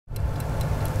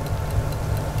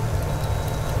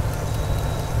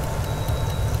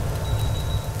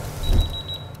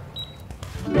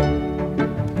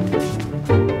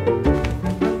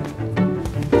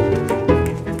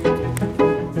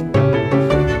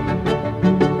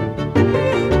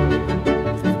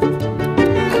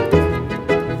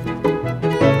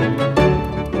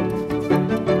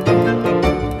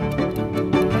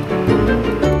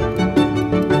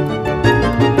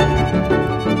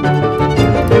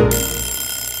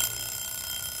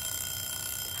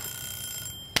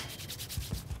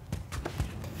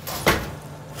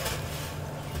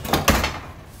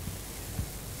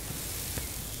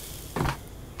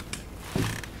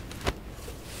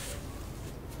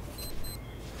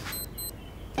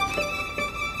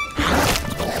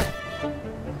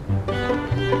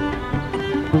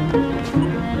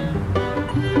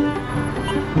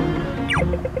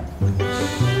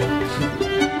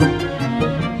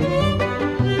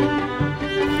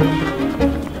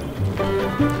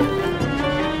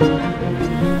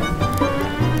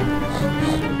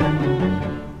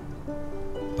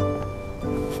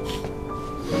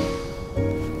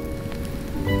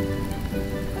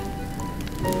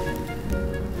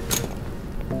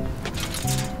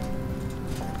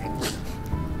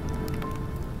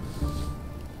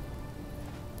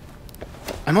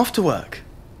I'm off to work.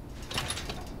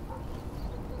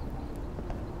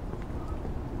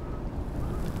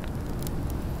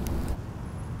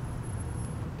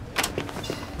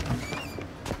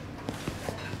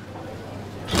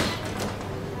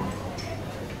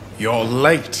 You're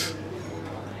late.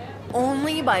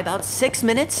 Only by about 6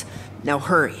 minutes? Now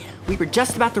hurry. We were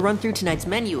just about to run through tonight's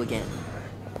menu again.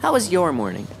 How was your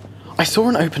morning? I saw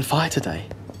an open fire today.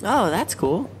 Oh, that's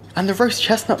cool. And the roast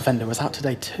chestnut vendor was out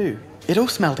today too. It all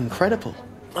smelled incredible.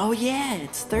 Oh yeah,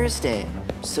 it's Thursday,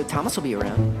 so Thomas will be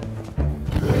around.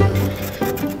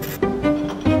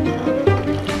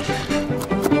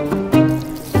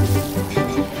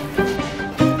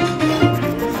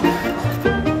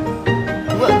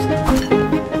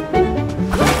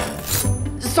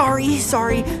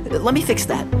 Sorry. Let me fix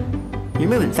that. You're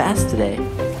moving fast today.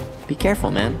 Be careful,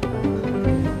 man.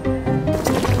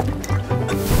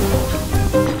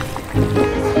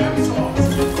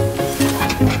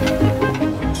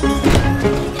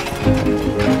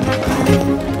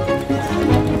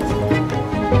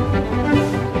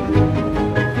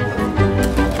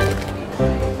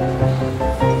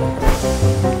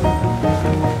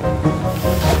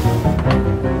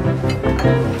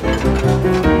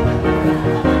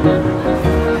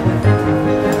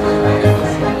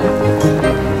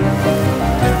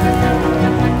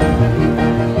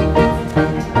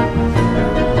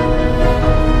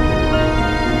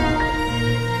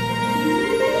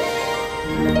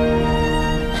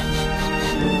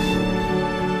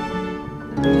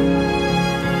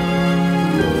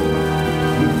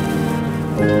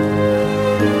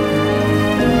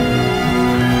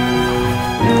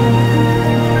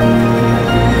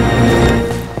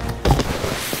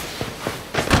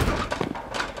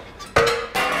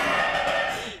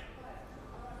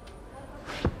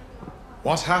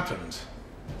 What happened?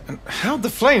 And how'd the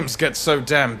flames get so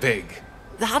damn big?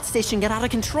 The hot station got out of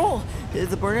control.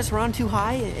 The burners were on too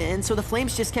high, and so the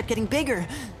flames just kept getting bigger.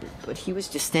 But he was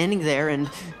just standing there, and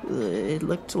it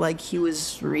looked like he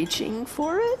was reaching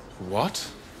for it. What?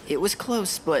 It was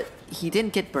close, but he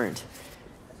didn't get burnt.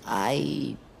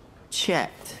 I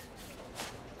checked.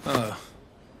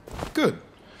 Good.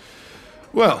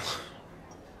 Well,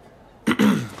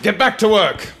 get back to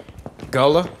work.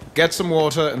 Gola, get some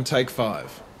water and take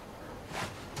 5.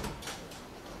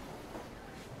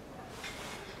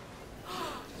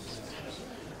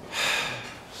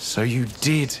 So you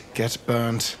did get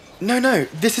burnt? No,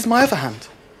 this is my other hand.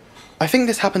 I think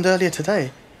this happened earlier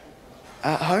today.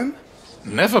 At home?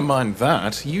 Never mind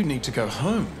that. You need to go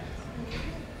home.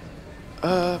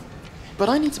 But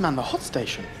I need to man the hot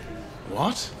station.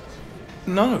 What?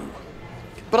 No.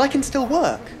 But I can still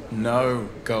work. No,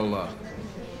 Gola.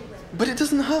 But it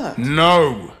doesn't hurt.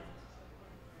 No!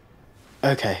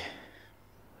 Okay.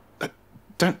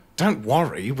 Don't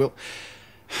worry.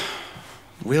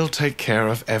 We'll take care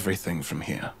of everything from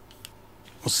here.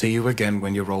 We'll see you again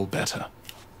when you're all better.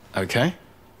 Okay?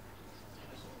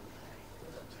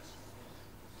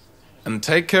 And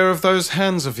take care of those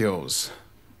hands of yours.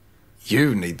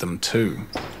 You need them too.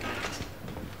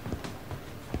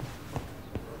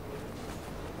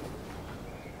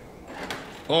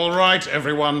 All right,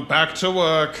 everyone, back to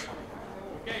work.